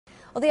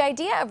Well, the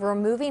idea of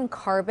removing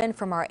carbon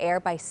from our air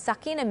by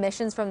sucking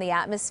emissions from the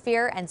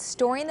atmosphere and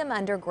storing them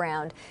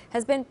underground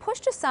has been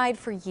pushed aside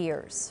for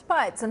years.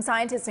 But some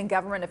scientists and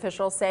government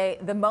officials say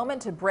the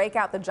moment to break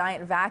out the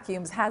giant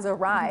vacuums has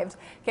arrived.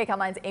 KCAL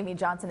 9's Amy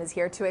Johnson is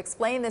here to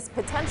explain this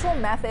potential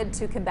method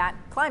to combat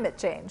climate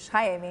change.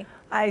 Hi, Amy.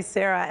 Hi,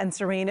 Sarah and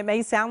Serene. It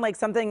may sound like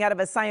something out of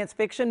a science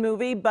fiction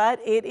movie, but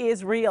it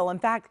is real. In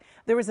fact,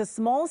 there is a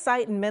small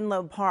site in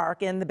Menlo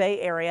Park in the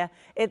Bay Area.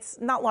 It's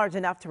not large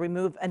enough to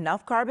remove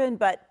enough carbon,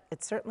 but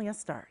it's certainly a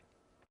start.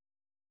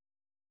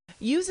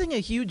 Using a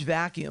huge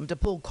vacuum to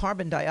pull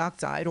carbon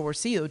dioxide or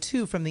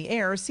CO2 from the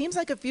air seems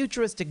like a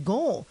futuristic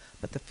goal,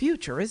 but the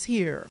future is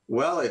here.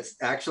 Well, it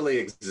actually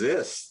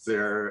exists.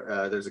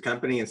 There's a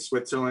company in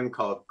Switzerland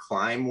called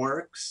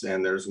Climeworks,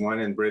 and there's one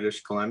in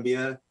British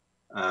Columbia.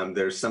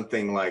 There's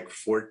something like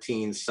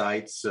 14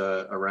 sites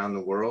around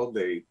the world.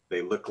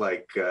 They look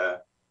like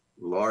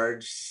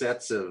large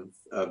sets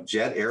of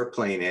jet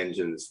airplane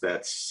engines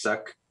that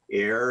suck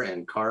air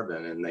and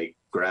carbon, and they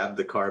grab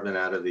the carbon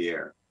out of the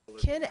air.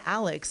 Ken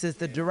Alex is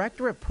the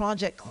director of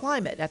Project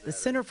Climate at the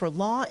Center for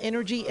Law,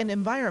 Energy, and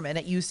Environment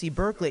at UC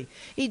Berkeley.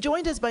 He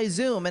joined us by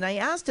Zoom, and I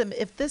asked him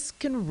if this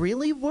can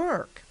really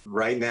work.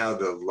 Right now,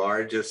 the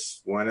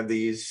largest one of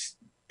these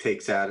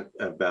takes out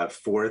about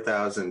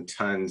 4,000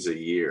 tons a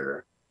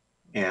year.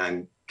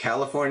 And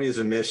California's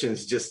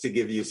emissions, just to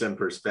give you some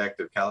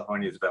perspective,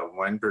 California is about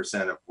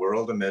 1% of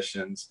world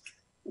emissions,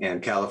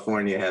 and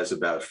California has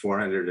about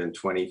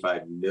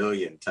 425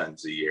 million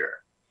tons a year.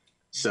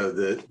 So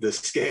the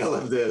scale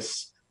of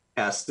this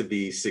has to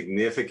be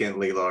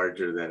significantly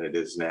larger than it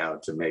is now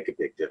to make a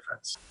big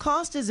difference.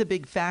 Cost is a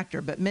big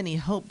factor, but many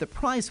hope the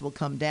price will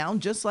come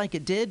down just like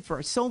it did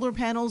for solar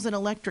panels and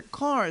electric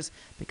cars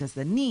because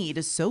the need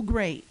is so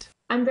great.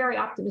 I'm very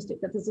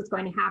optimistic that this is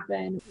going to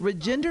happen.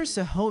 Rajinder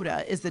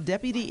Sahota is the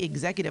Deputy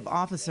Executive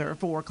Officer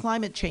for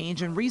Climate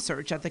Change and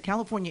Research at the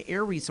California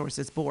Air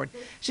Resources Board.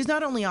 She's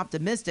not only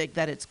optimistic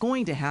that it's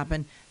going to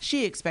happen,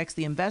 she expects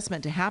the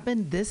investment to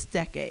happen this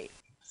decade.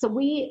 So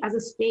we as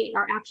a state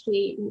are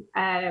actually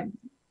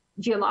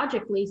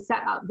geologically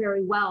set up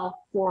very well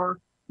for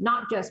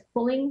not just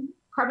pulling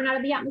carbon out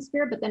of the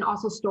atmosphere, but then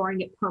also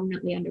storing it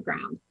permanently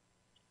underground.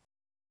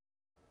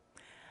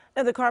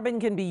 Now, the carbon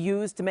can be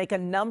used to make a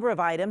number of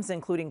items,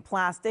 including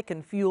plastic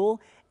and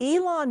fuel.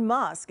 Elon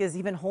Musk is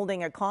even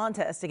holding a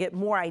contest to get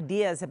more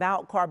ideas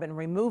about carbon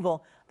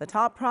removal. The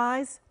top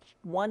prize,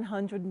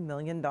 $100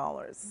 million.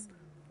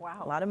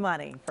 Wow. A lot of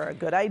money for a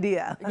good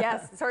idea.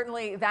 Yes,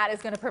 certainly that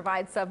is going to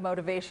provide some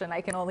motivation,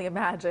 I can only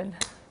imagine.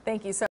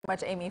 Thank you so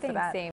much, Amy, for that. Thanks, Amy.